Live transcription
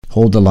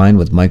Hold the Line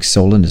with Mike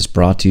Solon is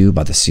brought to you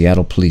by the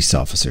Seattle Police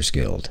Officers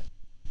Guild,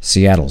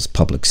 Seattle's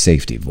public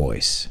safety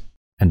voice,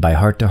 and by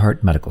Heart to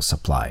Heart Medical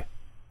Supply.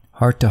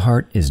 Heart to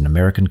Heart is an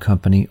American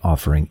company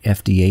offering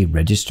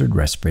FDA-registered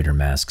respirator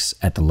masks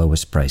at the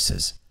lowest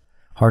prices.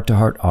 Heart to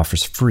Heart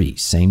offers free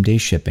same-day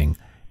shipping,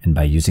 and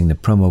by using the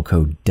promo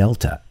code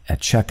DELTA at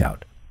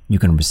checkout, you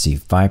can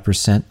receive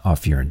 5%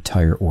 off your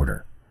entire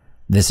order.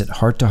 Visit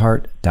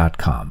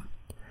hearttoheart.com.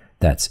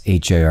 That's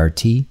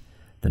HART,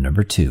 the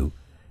number 2,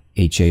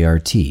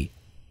 HART.com.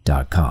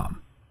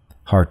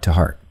 Heart to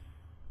Heart,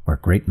 where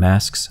great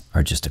masks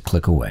are just a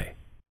click away.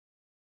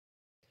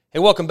 Hey,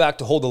 welcome back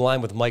to Hold the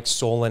Line with Mike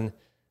Solon.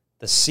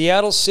 The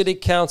Seattle City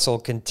Council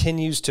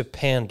continues to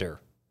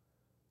pander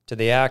to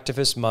the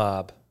activist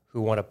mob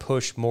who want to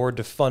push more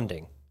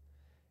defunding,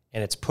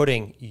 and it's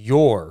putting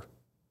your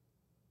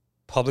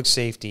public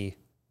safety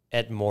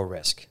at more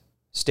risk.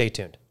 Stay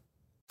tuned.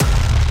 The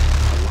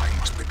line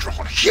must be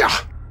drawn here.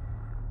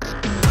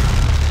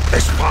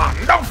 This far,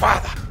 no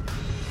farther.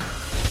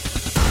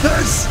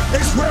 This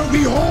is where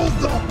we hold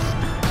them.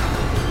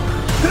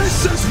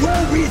 This is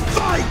where we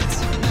fight.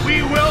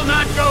 We will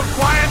not go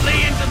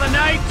quietly into the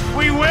night.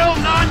 We will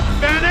not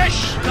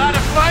vanish. Not a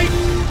fight.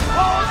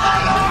 Hold the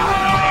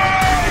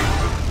line!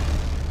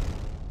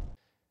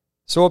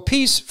 So a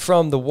piece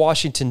from the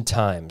Washington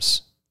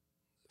Times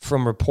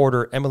from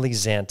reporter Emily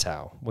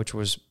Zantow, which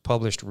was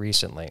published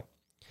recently.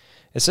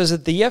 It says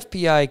that the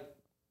FBI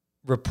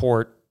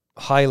report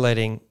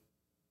highlighting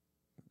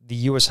the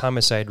U.S.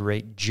 homicide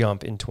rate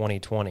jump in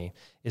 2020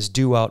 is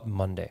due out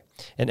Monday.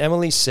 And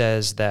Emily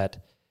says that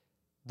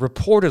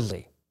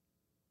reportedly,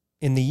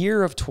 in the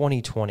year of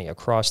 2020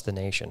 across the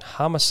nation,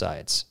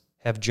 homicides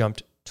have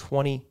jumped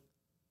 29%.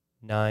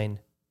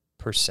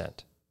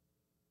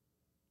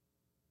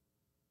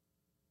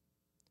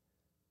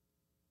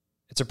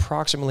 It's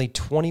approximately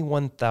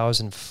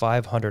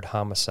 21,500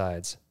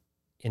 homicides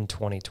in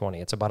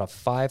 2020. It's about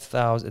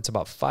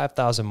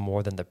 5,000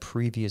 more than the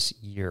previous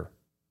year.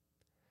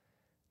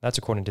 That's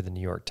according to the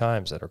New York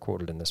Times that are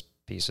quoted in this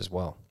piece as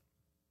well.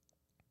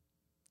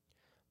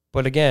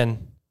 But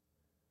again,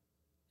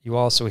 you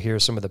also hear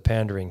some of the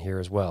pandering here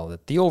as well,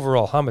 that the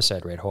overall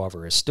homicide rate,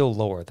 however, is still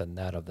lower than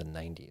that of the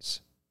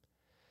 90s.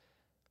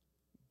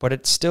 But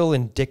it's still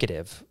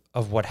indicative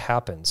of what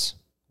happens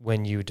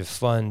when you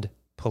defund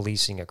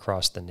policing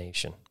across the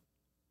nation.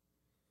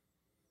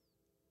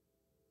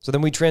 So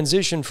then we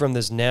transition from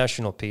this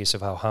national piece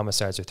of how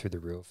homicides are through the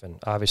roof, and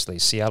obviously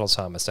Seattle's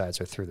homicides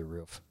are through the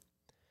roof,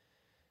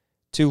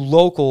 to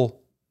local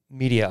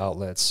media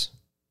outlets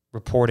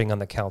reporting on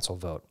the council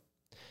vote.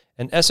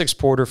 An Essex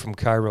Porter from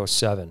Cairo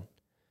 7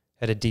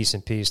 had a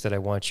decent piece that I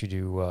want you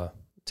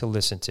to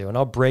listen to, and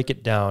I'll break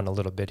it down a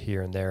little bit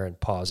here and there and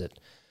pause it,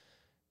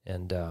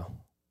 and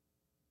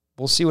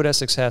we'll see what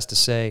Essex has to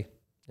say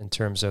in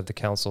terms of the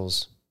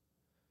council's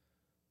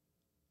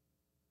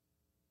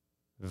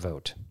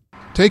vote.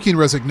 Taking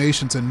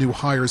resignations and new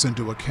hires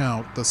into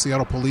account, the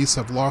Seattle Police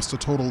have lost a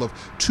total of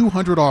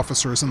 200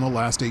 officers in the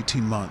last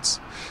 18 months.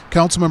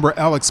 Councilmember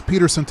Alex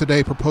Peterson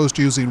today proposed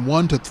using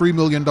 $1 to $3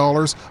 million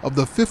of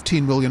the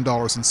 $15 million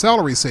in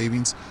salary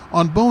savings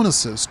on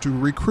bonuses to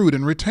recruit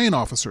and retain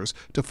officers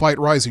to fight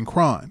rising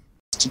crime.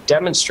 To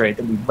demonstrate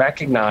that we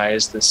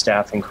recognize the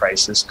staffing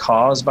crisis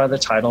caused by the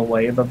tidal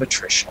wave of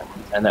attrition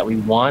and that we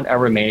want our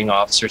remaining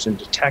officers and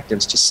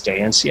detectives to stay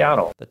in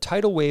Seattle. The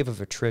tidal wave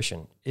of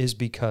attrition is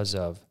because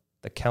of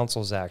the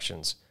council's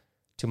actions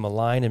to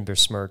malign and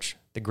besmirch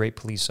the great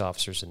police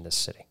officers in this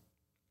city.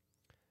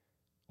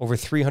 Over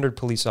 300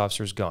 police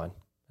officers gone,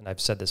 and I've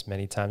said this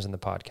many times in the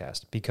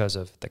podcast, because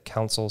of the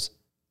council's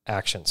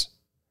actions.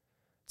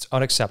 It's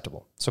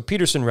unacceptable. So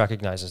Peterson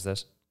recognizes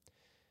this,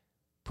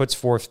 puts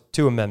forth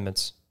 2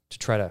 amendments to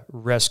try to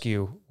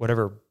rescue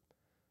whatever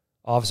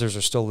officers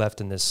are still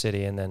left in this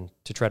city, and then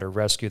to try to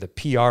rescue the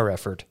PR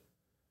effort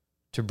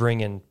to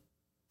bring in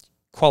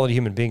quality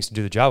human beings to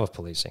do the job of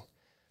policing.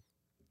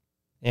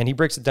 And he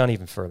breaks it down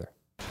even further.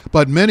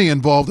 But many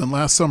involved in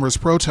last summer's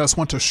protests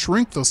want to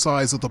shrink the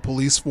size of the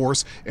police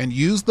force and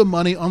use the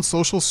money on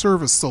social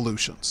service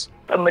solutions.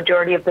 A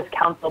majority of this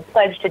council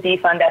pledged to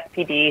defund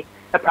SPD,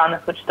 a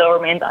promise which still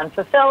remains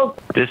unfulfilled.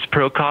 This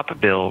pro-cop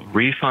bill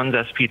refunds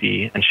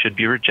SPD and should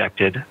be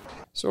rejected.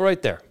 So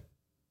right there,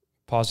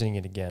 pausing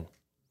it again.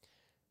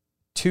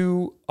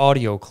 2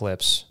 audio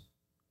clips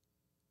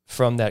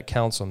from that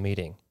council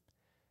meeting,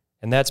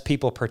 and that's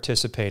people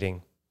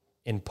participating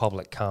in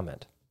public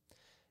comment.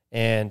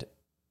 And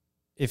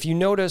if you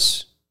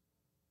notice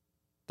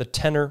the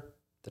tenor,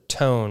 the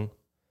tone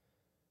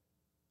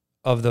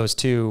of those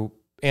 2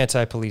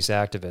 anti-police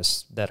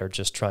activists that are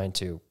just trying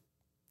to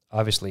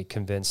obviously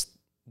convince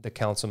the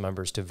council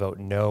members to vote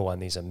no on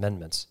these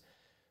amendments,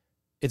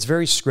 it's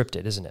very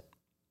scripted, isn't it?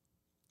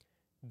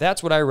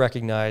 That's what I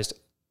recognized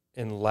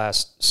in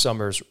last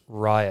summer's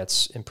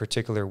riots, in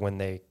particular when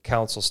the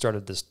council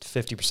started this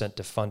 50%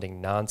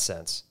 defunding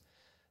nonsense.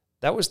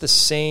 That was the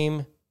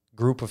same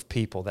group of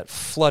people that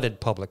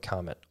flooded public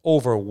comment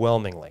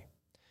overwhelmingly.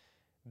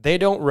 They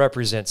don't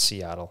represent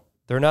Seattle.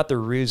 They're not the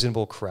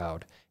reasonable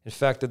crowd. In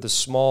fact, they're the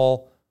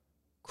small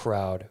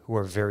crowd who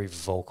are very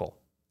vocal.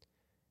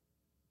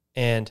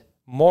 And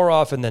more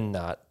often than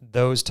not,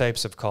 those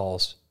types of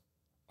calls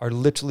are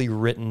literally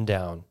written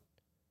down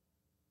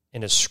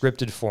in a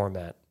scripted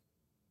format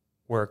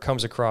where it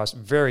comes across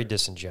very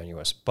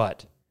disingenuous,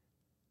 but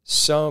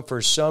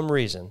for some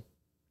reason,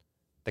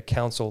 the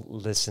council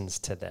listens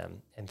to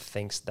them and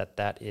thinks that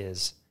that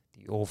is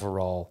the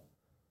overall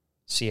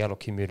Seattle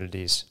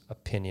community's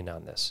opinion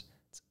on this.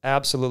 It's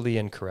absolutely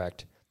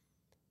incorrect.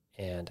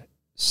 And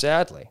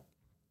sadly,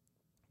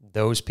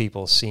 those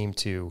people seem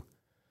to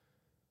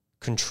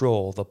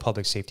control the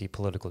public safety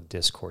political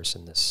discourse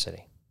in this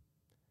city.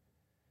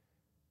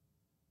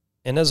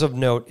 And as of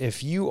note,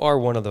 if you are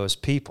one of those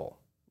people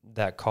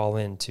that call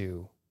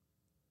into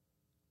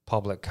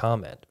public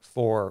comment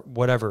for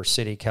whatever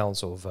city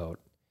council vote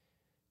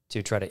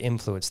to try to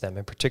influence them,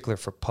 in particular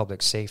for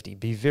public safety,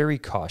 be very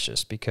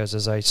cautious, because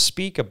as I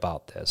speak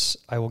about this,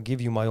 I will give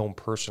you my own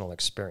personal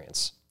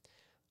experience.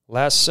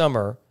 Last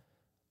summer,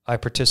 I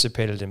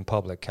participated in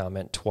public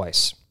comment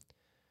twice.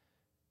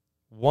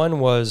 One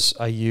was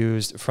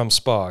from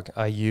SPOG,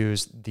 I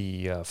used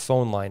the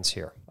phone lines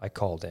here. I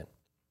called in.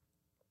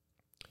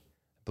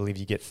 I believe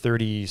you get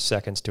 30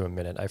 seconds to a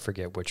minute. I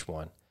forget which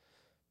one.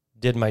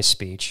 Did my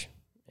speech,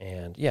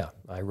 and yeah,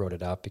 I wrote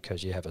it out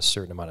because you have a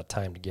certain amount of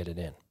time to get it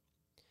in.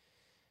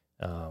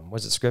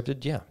 Was it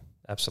scripted? Yeah,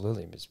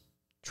 absolutely. Just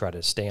try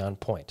to stay on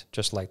point,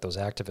 just like those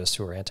activists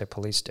who are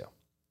anti-police do.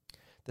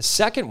 The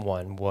second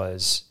one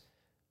was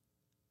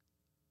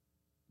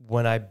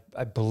when I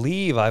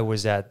believe I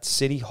was at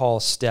City Hall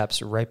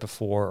steps right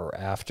before or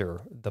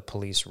after the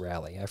police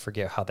rally. I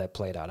forget how that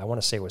played out. I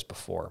want to say it was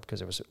before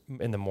because it was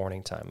in the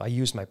morning time. I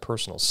used my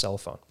personal cell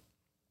phone.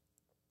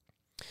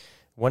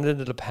 What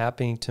ended up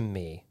happening to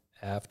me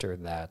after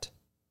that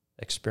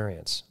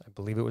experience, I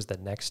believe it was the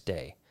next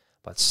day,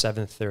 about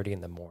 7:30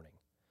 in the morning,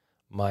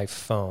 my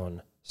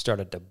phone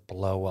started to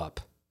blow up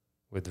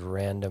with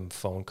random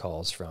phone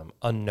calls from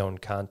unknown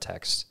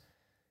contexts.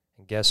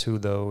 And guess who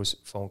those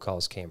phone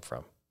calls came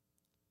from?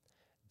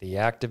 The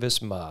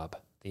activist mob,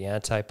 the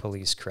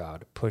anti-police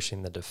crowd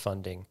pushing the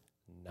defunding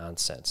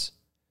nonsense.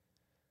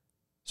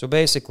 So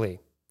basically,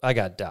 I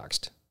got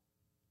doxxed.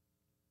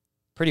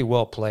 Pretty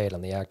well played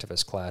on the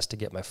activist class to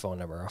get my phone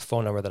number, a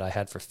phone number that I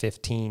had for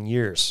 15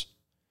 years.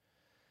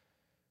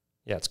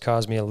 Yeah, it's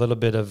caused me a little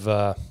bit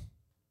of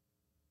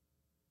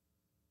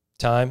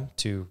time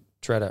to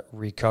try to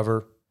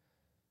recover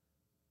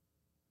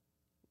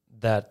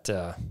that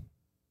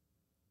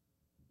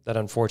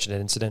unfortunate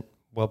incident.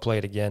 Well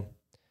played again.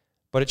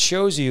 But it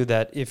shows you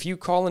that if you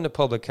call into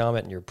public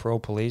comment and you're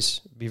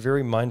pro-police, be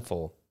very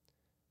mindful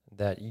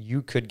that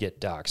you could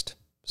get doxxed,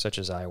 such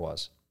as I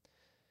was.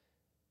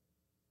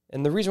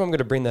 And the reason I'm going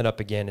to bring that up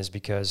again is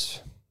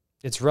because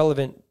it's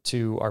relevant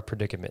to our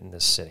predicament in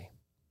this city.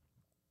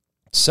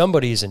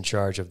 Somebody's in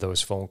charge of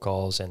those phone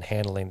calls and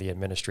handling the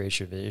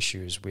administrative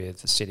issues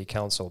with the city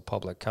council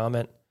public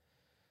comment.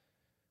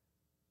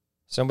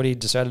 Somebody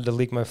decided to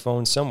leak my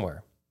phone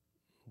somewhere.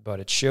 But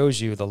it shows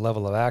you the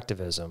level of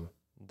activism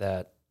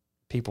that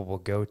people will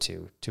go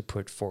to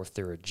put forth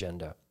their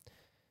agenda.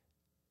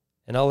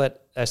 And I'll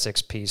let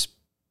Essex Peace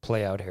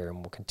play out here and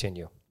we'll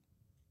continue.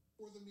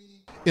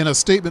 In a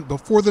statement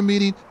before the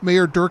meeting,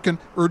 Mayor Durkan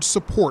urged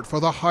support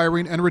for the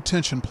hiring and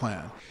retention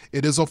plan.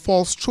 It is a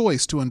false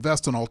choice to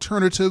invest in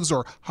alternatives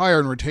or hire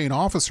and retain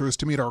officers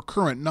to meet our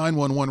current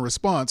 911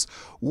 response.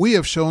 We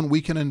have shown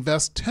we can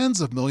invest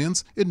tens of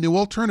millions in new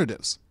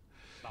alternatives.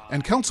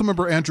 And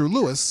Councilmember Andrew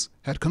Lewis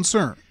had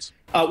concerns.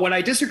 What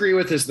I disagree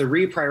with is the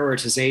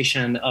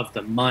reprioritization of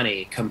the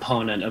money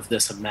component of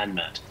this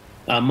amendment.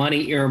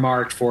 Money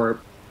earmarked for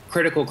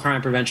critical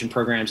crime prevention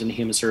programs in the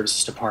Human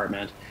Services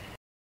Department.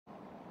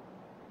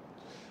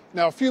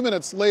 Now, a few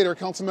minutes later,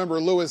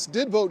 Councilmember Lewis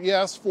did vote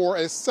yes for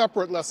a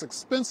separate, less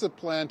expensive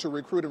plan to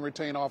recruit and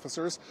retain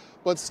officers,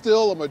 but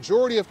still a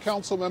majority of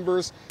council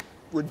members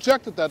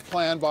rejected that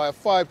plan by a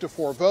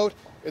 5-4 vote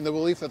in the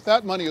belief that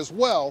that money as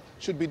well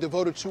should be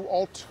devoted to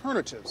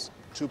alternatives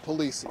to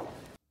policing.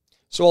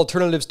 So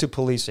alternatives to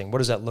policing, what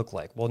does that look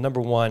like? Well,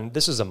 number one,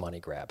 this is a money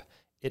grab.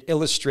 It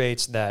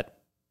illustrates that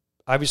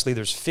obviously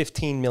there's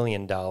 $15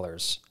 million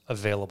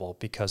available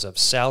because of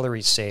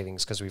salary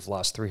savings because we've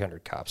lost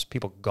 300 cops,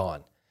 people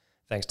gone,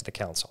 thanks to the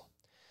council.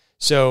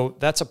 So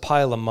that's a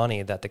pile of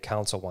money that the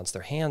council wants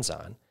their hands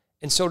on,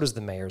 and so does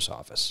the mayor's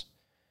office.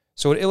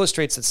 So it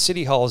illustrates that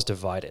City Hall is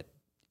divided.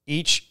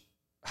 Each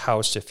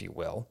house, if you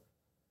will,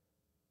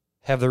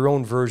 have their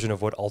own version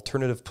of what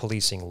alternative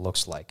policing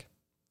looks like.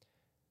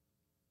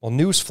 Well,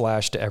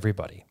 newsflash to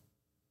everybody.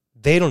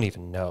 They don't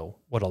even know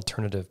what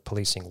alternative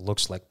policing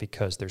looks like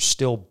because they're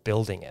still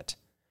building it.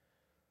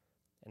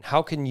 And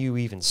how can you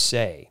even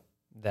say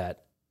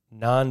that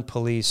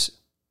non-police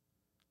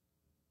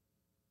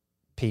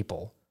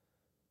people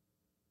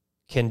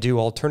can do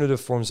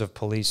alternative forms of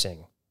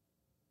policing?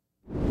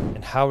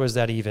 And how does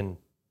that even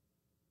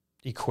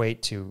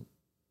equate to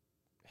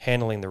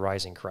handling the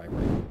rising crime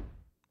rate?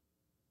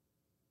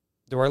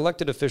 Do our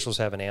elected officials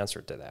have an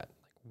answer to that?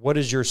 What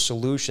is your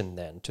solution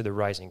then to the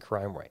rising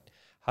crime rate?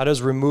 How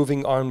does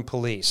removing armed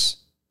police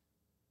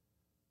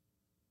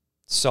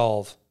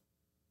solve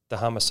the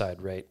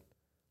homicide rate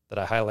that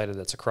I highlighted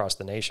that's across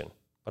the nation,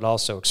 but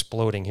also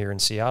exploding here in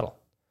Seattle?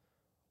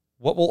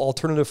 What will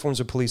alternative forms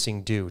of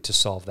policing do to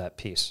solve that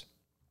piece?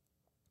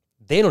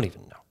 They don't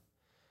even know.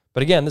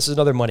 But again, this is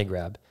another money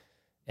grab,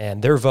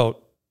 and their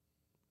vote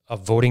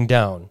of voting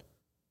down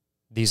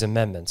these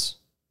amendments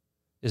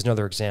is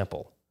another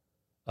example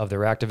of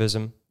their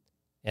activism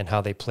and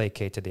how they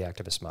placate to the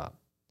activist mob.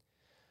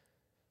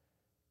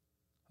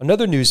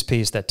 Another news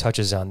piece that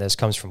touches on this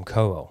comes from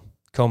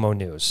Como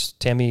News.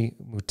 Tammy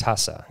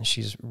Mutasa,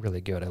 she's really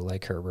good. I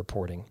like her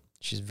reporting.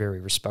 She's very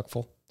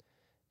respectful.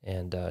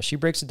 And she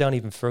breaks it down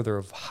even further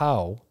of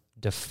how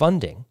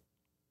defunding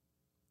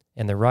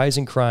and the rise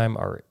in crime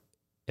are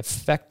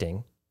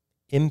impacting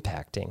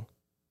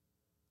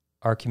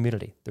our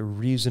community, the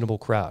reasonable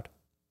crowd.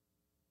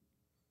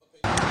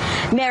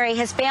 Mary,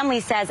 his family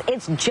says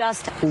it's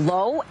just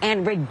low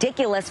and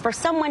ridiculous for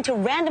someone to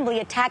randomly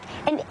attack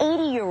an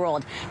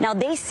 80-year-old. Now,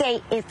 they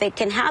say if it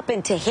can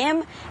happen to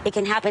him, it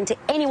can happen to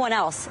anyone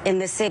else in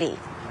the city.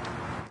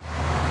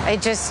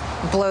 It just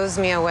blows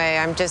me away.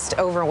 I'm just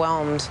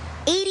overwhelmed.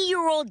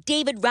 80-year-old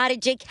David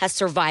Radijic has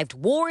survived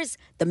wars,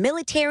 the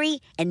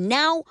military, and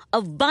now a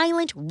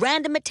violent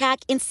random attack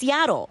in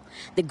Seattle.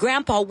 The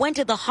grandpa went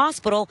to the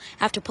hospital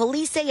after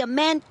police say a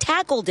man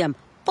tackled him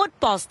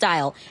football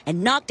style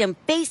and knocked him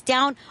face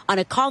down on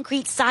a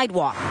concrete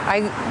sidewalk.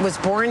 I was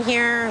born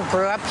here,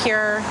 grew up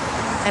here,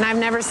 and I've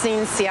never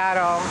seen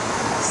Seattle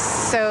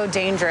so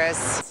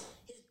dangerous.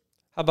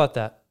 How about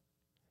that?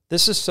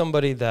 This is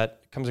somebody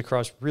that comes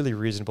across really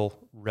reasonable,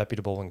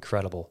 reputable, and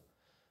credible.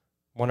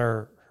 One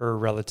of her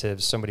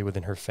relatives, somebody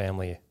within her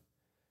family,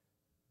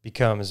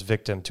 becomes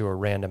victim to a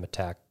random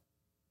attack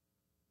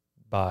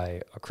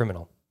by a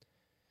criminal,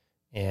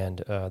 and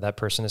that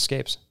person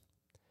escapes.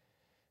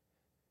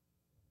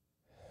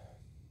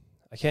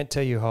 I can't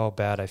tell you how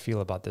bad I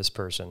feel about this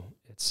person.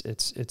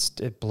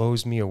 It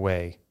blows me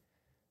away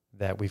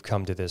that we've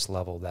come to this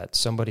level, that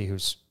somebody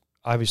who's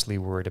obviously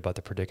worried about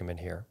the predicament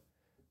here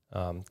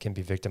can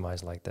be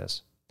victimized like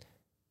this.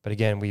 But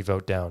again, we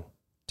vote down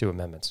 2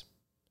 amendments.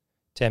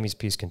 Tammy's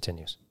piece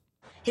continues.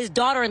 His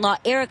daughter-in-law,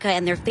 Erica,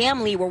 and their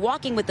family were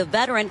walking with a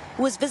veteran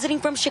who was visiting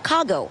from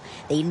Chicago.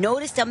 They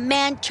noticed a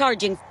man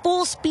charging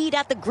full speed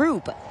at the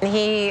group.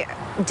 He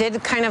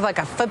did kind of like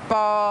a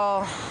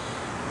football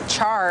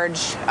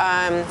charge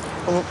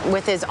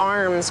with his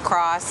arms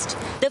crossed.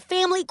 The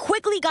family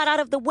quickly got out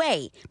of the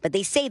way, but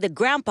they say the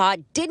grandpa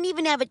didn't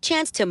even have a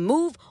chance to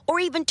move or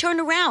even turn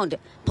around.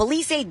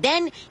 Police say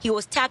then he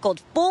was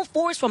tackled full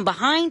force from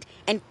behind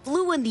and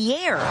flew in the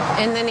air.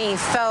 And then he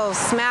fell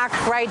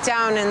smack right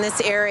down in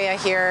this area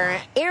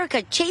here.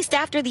 Erica chased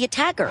after the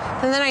attacker.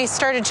 And then I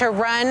started to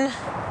run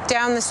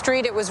down the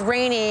street. It was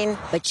raining.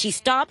 But she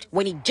stopped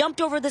when he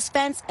jumped over this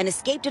fence and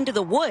escaped into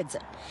the woods.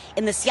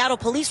 In the Seattle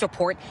police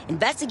report,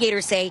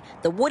 investigators say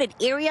the wooded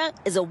area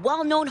is a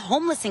well-known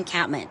homeless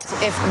encampment.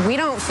 If we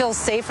don't feel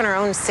safe in our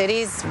own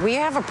cities, we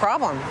have a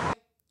problem.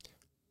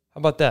 How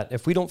about that?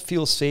 If we don't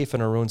feel safe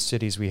in our own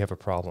cities, we have a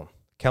problem.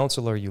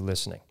 Council, are you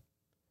listening?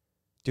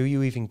 Do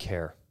you even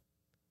care?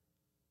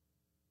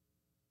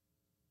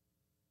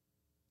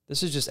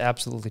 This is just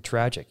absolutely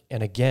tragic.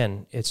 And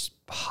again, it's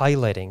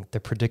highlighting the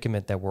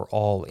predicament that we're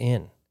all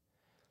in.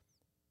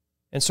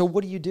 And so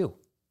what do you do?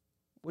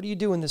 What do you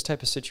do in this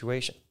type of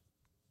situation?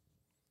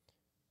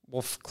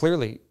 Well,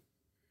 clearly,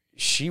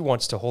 she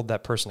wants to hold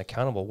that person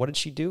accountable. What did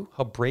she do?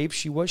 How brave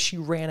she was? She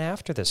ran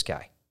after this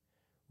guy.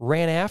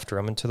 Ran after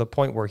him, and to the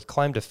point where he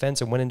climbed a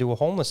fence and went into a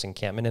homeless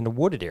encampment in a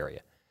wooded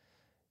area.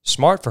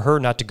 Smart for her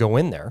not to go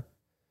in there.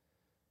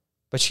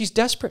 But she's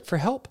desperate for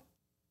help.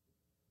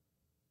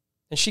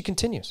 And she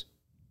continues.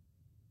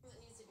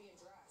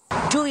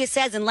 Julia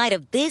says in light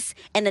of this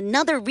and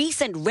another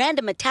recent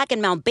random attack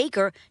in Mount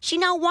Baker, she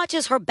now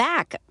watches her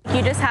back.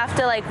 You just have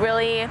to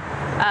really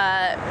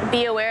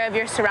be aware of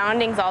your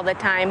surroundings all the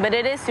time, but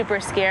it is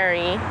super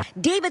scary.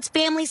 David's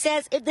family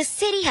says if the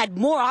city had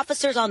more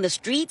officers on the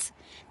streets,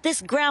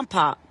 this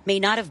grandpa may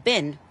not have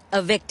been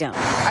a victim.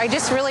 I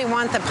just really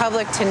want the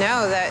public to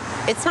know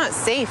that it's not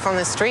safe on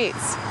the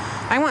streets.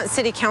 I want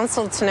city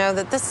council to know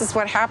that this is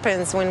what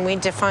happens when we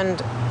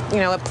defund,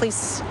 a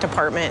police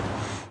department.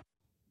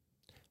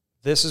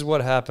 This is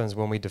what happens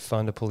when we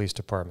defund a police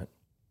department.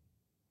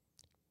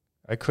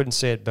 I couldn't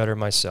say it better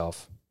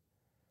myself.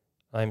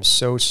 I'm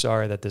so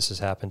sorry that this has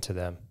happened to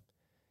them.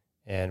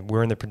 And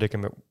we're in the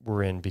predicament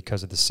we're in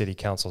because of the city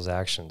council's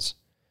actions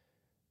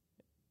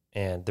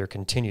and their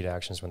continued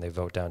actions when they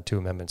vote down 2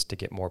 amendments to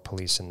get more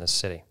police in this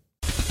city.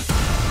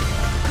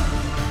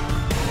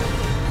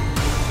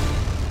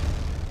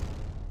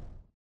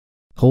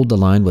 Hold the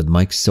Line with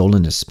Mike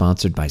Solon is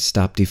sponsored by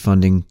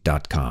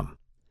StopDefunding.com.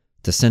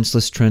 The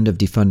senseless trend of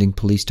defunding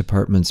police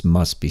departments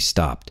must be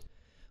stopped.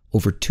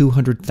 Over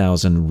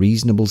 200,000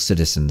 reasonable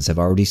citizens have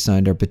already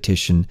signed our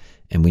petition,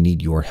 and we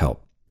need your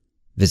help.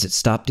 Visit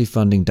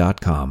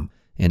StopDefunding.com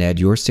and add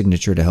your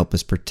signature to help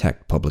us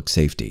protect public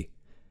safety.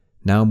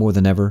 Now more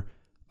than ever,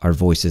 our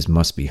voices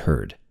must be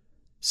heard.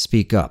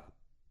 Speak up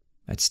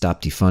at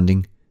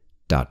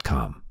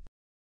StopDefunding.com.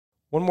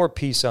 One more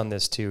piece on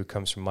this, too,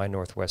 comes from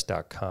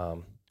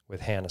mynorthwest.com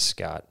with Hannah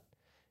Scott.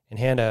 And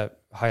Hannah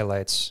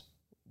highlights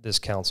this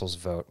council's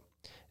vote.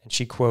 And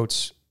she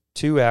quotes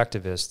two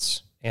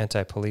activists,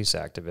 anti-police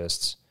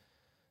activists,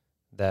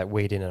 that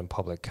weighed in on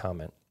public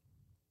comment.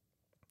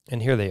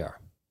 And here they are.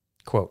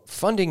 Quote,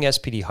 funding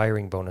SPD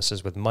hiring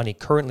bonuses with money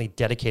currently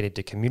dedicated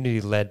to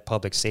community-led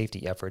public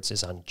safety efforts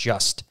is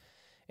unjust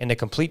and a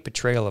complete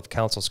betrayal of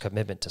council's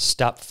commitment to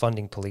stop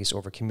funding police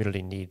over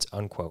community needs,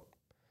 unquote.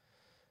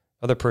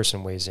 Other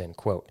person weighs in,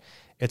 quote,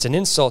 it's an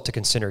insult to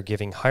consider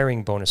giving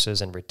hiring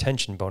bonuses and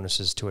retention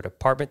bonuses to a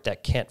department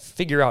that can't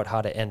figure out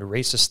how to end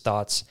racist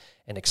thoughts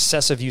and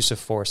excessive use of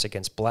force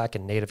against black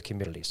and native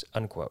communities,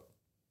 unquote.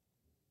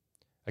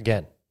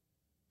 Again,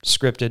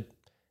 scripted,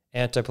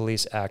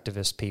 anti-police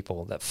activist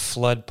people that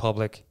flood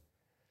public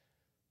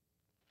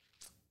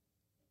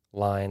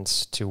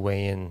lines to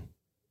weigh in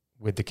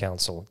with the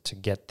council to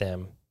get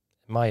them,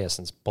 in my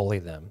essence, bully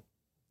them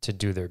to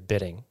do their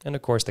bidding. And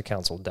of course the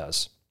council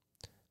does.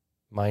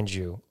 Mind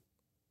you,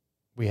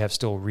 we have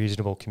still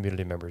reasonable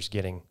community members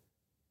getting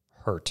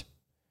hurt,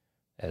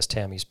 as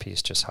Tammy's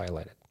piece just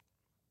highlighted.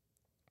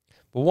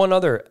 But one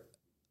other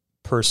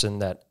person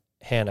that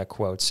Hannah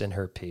quotes in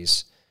her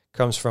piece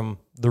comes from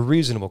the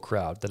reasonable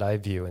crowd that I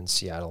view in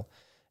Seattle.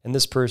 And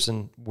this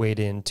person weighed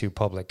into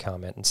public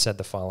comment and said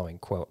the following,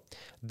 quote,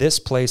 this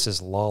place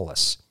is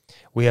lawless.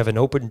 We have an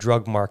open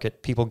drug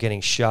market, people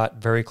getting shot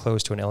very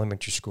close to an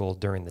elementary school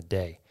during the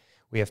day.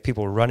 We have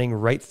people running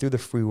right through the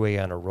freeway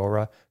on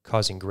Aurora,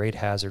 causing great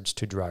hazards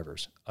to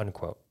drivers,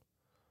 unquote.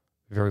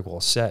 Very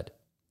well said.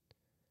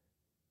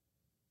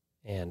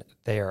 And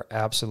they are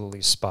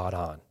absolutely spot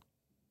on.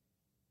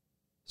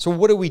 So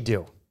what do we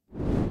do?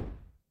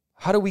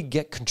 How do we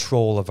get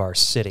control of our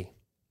city?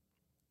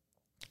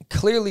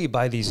 Clearly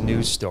by these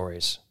news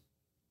stories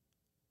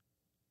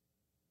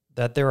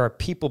that there are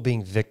people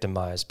being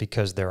victimized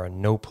because there are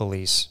no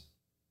police.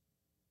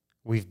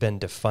 We've been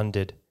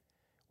defunded.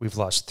 We've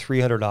lost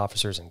 300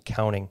 officers and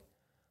counting.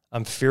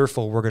 I'm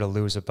fearful we're going to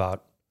lose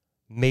about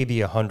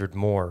maybe 100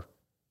 more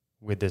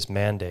with this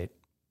mandate.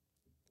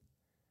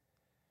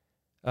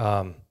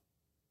 And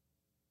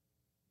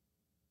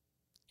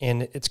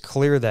it's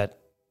clear that,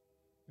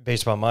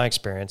 based upon my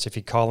experience, if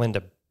you call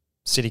into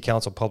city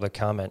council public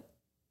comment,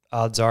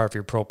 odds are if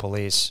you're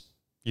pro-police,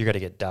 you're going to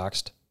get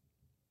doxxed.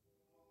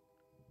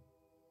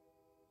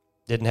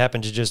 Didn't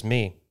happen to just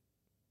me.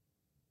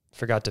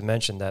 Forgot to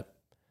mention that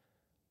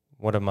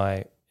one of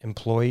my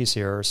employees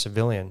here, a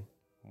civilian,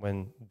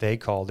 when they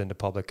called into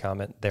public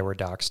comment, they were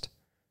doxxed,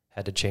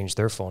 had to change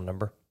their phone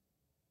number.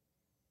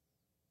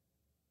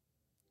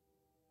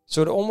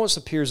 So it almost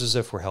appears as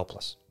if we're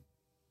helpless.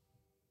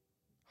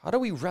 How do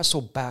we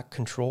wrestle back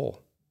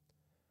control?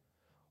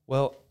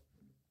 Well,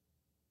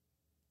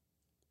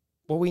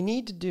 what we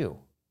need to do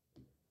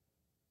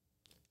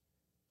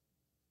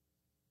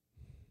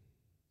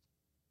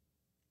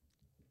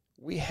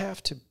we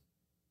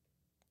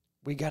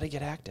got to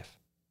get active.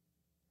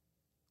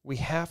 We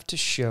have to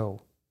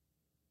show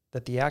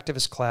that the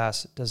activist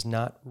class does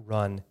not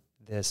run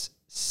this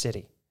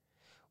city.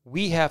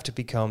 We have to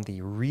become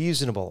the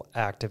reasonable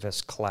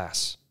activist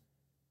class.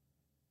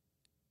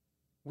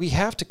 We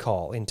have to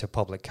call into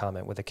public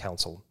comment with the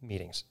council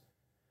meetings.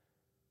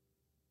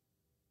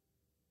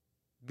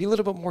 Be a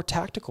little bit more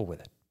tactical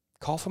with it.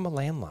 Call from a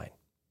landline.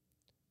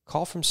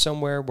 Call from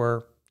somewhere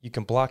where you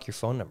can block your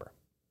phone number.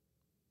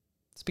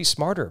 Let's be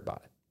smarter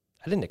about it.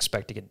 I didn't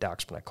expect to get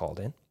doxxed when I called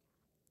in.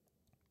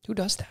 Who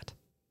does that?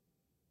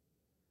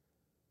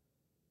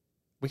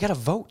 We got to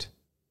vote.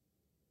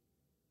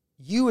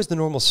 You as the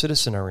normal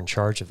citizen are in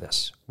charge of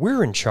this.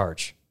 We're in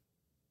charge.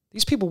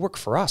 These people work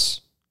for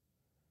us.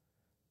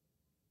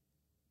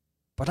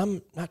 But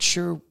I'm not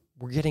sure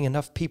we're getting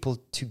enough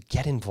people to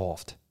get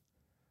involved.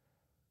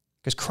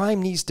 Because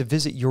crime needs to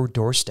visit your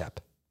doorstep.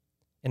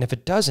 And if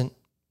it doesn't,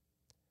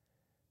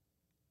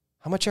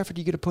 how much effort are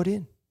you going to put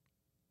in?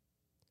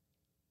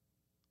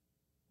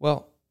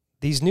 Well,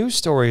 these news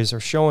stories are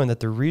showing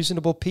that the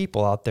reasonable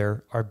people out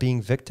there are being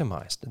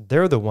victimized.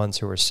 They're the ones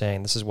who are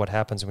saying this is what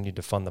happens when you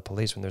defund the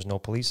police, when there's no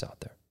police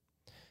out there.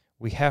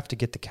 We have to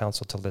get the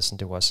council to listen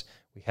to us.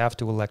 We have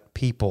to elect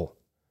people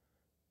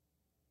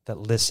that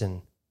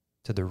listen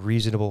to the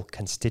reasonable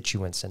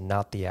constituents and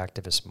not the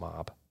activist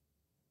mob.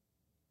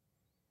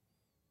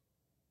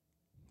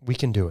 We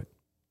can do it.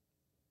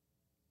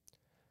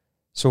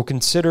 So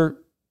consider,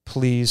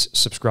 please,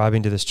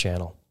 subscribing to this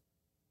channel.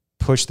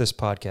 Push this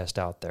podcast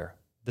out there.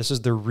 This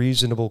is the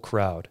reasonable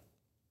crowd.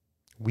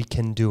 We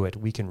can do it.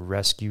 We can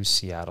rescue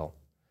Seattle.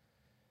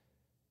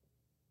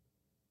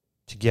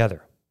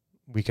 Together,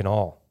 we can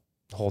all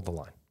hold the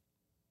line.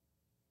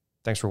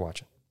 Thanks for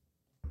watching.